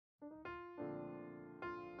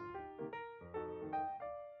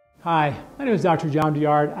Hi, my name is Dr.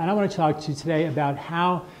 Douillard, and I want to talk to you today about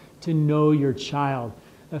how to know your child.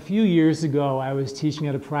 A few years ago, I was teaching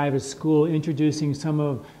at a private school, introducing some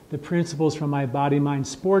of the principles from my Body, Mind,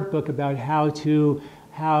 Sport book about how to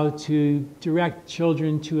direct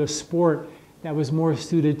children to a sport that was more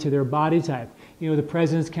suited to their body type. You know, the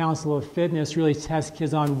President's Council of Fitness really tests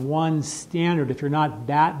kids on one standard. If you're not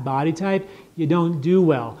that body type, you don't do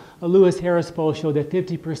well. A Lewis Harris poll showed that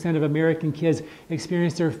 50% of American kids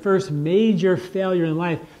experience their first major failure in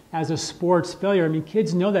life as a sports failure. I mean,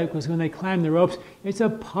 kids know that because when they climb the ropes, it's a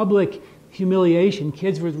public humiliation.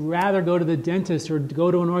 Kids would rather go to the dentist or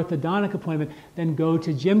go to an orthodontic appointment than go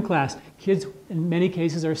to gym class. Kids, in many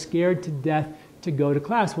cases, are scared to death to go to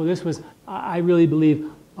class. Well, this was, I really believe,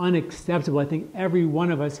 unacceptable. I think every one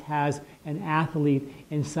of us has an athlete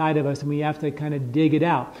inside of us, and we have to kind of dig it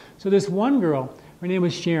out. So this one girl, her name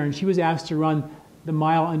was Sharon, she was asked to run the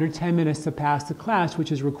mile under 10 minutes to pass the class,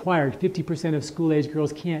 which is required. 50% of school-age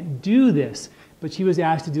girls can't do this, but she was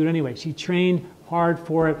asked to do it anyway. She trained hard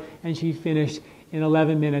for it, and she finished in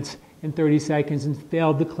 11 minutes and 30 seconds and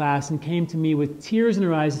failed the class and came to me with tears in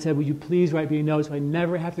her eyes and said, "Would you please write me a note so I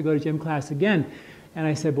never have to go to gym class again?" And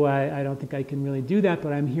I said, "Boy, I don't think I can really do that,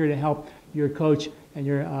 but I'm here to help your coach and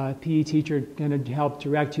your PE teacher kind of help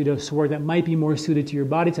direct you to a sport that might be more suited to your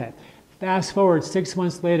body type." Fast forward 6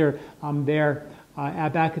 months later, I'm there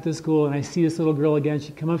back at the school, and I see this little girl again.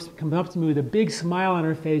 She comes up to me with a big smile on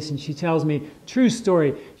her face, and she tells me, true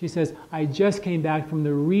story, she says, "I just came back from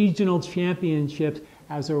the regional championships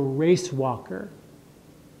as a race walker."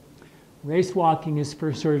 Race walking is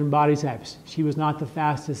for certain body types. She was not the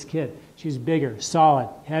fastest kid. She's bigger, solid,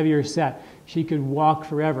 heavier set. She could walk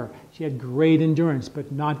forever. She had great endurance,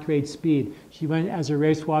 but not great speed. She went as a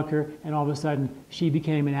race walker, and all of a sudden, she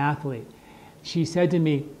became an athlete. She said to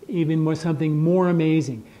me even something more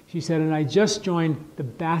amazing. She said, "And I just joined the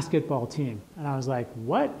basketball team." And I was like,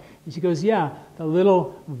 "What?" And she goes, "Yeah, the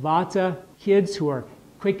little Vata kids who are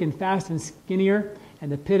quick and fast and skinnier,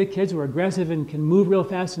 and the Pitta kids who are aggressive and can move real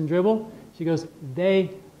fast and dribble," she goes,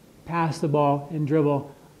 "they pass the ball and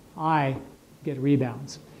dribble. I get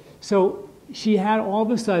rebounds." So she had all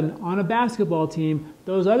of a sudden on a basketball team,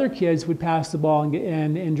 those other kids would pass the ball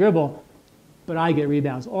and dribble, but I get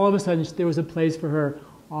rebounds. All of a sudden there was a place for her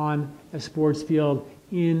on a sports field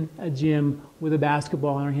in a gym with a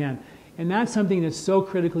basketball in her hand. And that's something that's so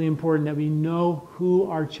critically important, that we know who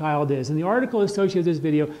our child is. In the article associated with this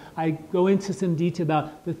video, I go into some detail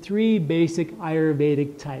about the 3 basic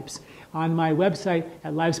Ayurvedic types. On my website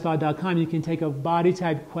at lifespa.com, you can take a body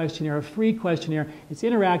type questionnaire, a free questionnaire. It's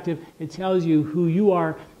interactive. It tells you who you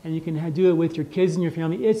are, and you can do it with your kids and your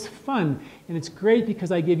family. It's fun, and it's great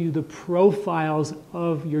because I give you the profiles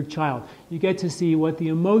of your child. You get to see what the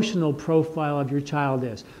emotional profile of your child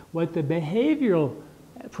is, what the behavioral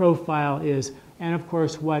profile is, and of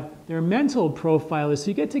course what their mental profile is. So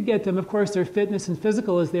you get to get them. Of course, their fitness and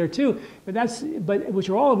physical is there too, but which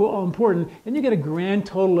are all important. And you get a grand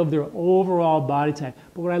total of their overall body type.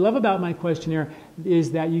 But what I love about my questionnaire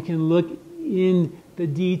is that you can look in the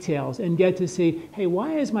details and get to see, hey,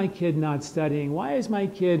 why is my kid not studying? Why is my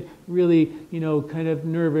kid really, kind of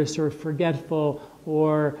nervous or forgetful?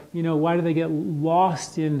 Or, why do they get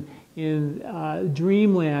lost in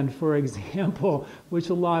dreamland, for example, which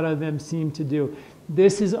a lot of them seem to do.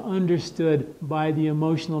 This is understood by the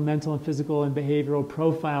emotional, mental, and physical and behavioral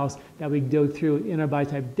profiles that we go through in our body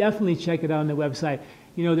type. Definitely check it out on the website.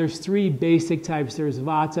 There's 3 basic types. There's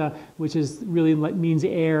Vata, which means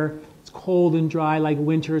air. It's cold and dry, like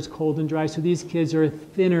winter, it's cold and dry. So these kids are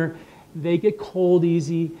thinner. They get cold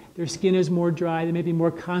easy. Their skin is more dry. They may be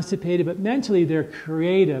more constipated, but mentally they're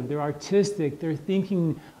creative. They're artistic. They're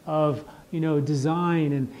thinking of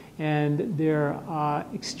design, and they're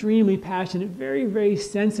extremely passionate, very, very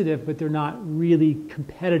sensitive, but they're not really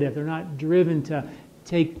competitive. They're not driven to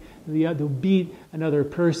beat another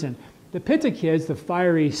person. The Pitta kids, the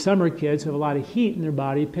fiery summer kids who have a lot of heat in their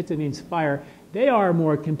body, Pitta means fire, they are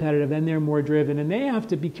more competitive and they're more driven, and they have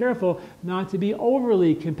to be careful not to be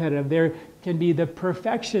overly competitive. There can be the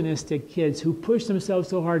perfectionistic kids who push themselves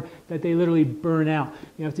so hard that they literally burn out.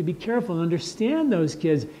 You have to be careful and understand those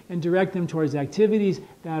kids and direct them towards activities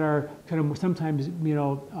that are kind of sometimes,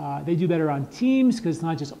 they do better on teams because it's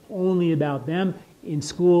not just only about them. In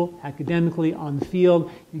school, academically, on the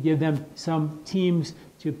field, you give them some teams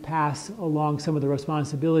to pass along some of the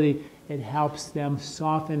responsibility. It helps them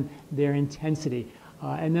soften their intensity.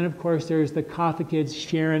 And then, of course, there's the Kapha kids.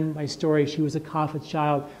 Sharon, my story, she was a Kapha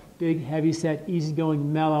child. Big, heavy set,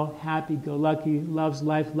 easygoing, mellow, happy-go-lucky, loves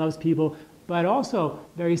life, loves people, but also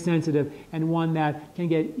very sensitive, and one that can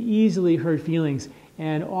get easily hurt feelings,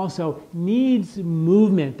 and also needs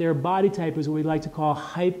movement. Their body type is what we like to call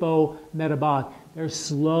hypometabolic. They're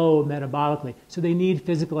slow metabolically, so they need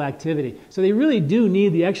physical activity. So they really do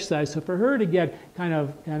need the exercise. So for her to get kind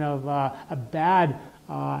of a bad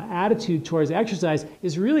attitude towards exercise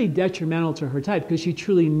is really detrimental to her type, because she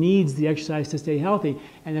truly needs the exercise to stay healthy.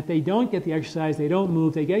 And if they don't get the exercise, they don't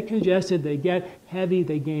move, they get congested, they get heavy,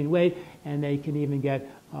 they gain weight, and they can even get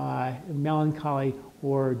melancholy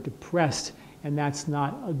or depressed. And that's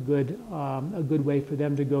not a good way for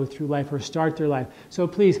them to go through life or start their life. So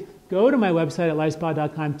please go to my website at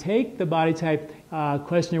lifespa.com, take the body type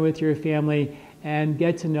questionnaire with your family, and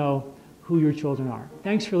get to know who your children are.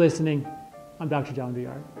 Thanks for listening. I'm Dr. John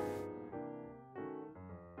Douillard.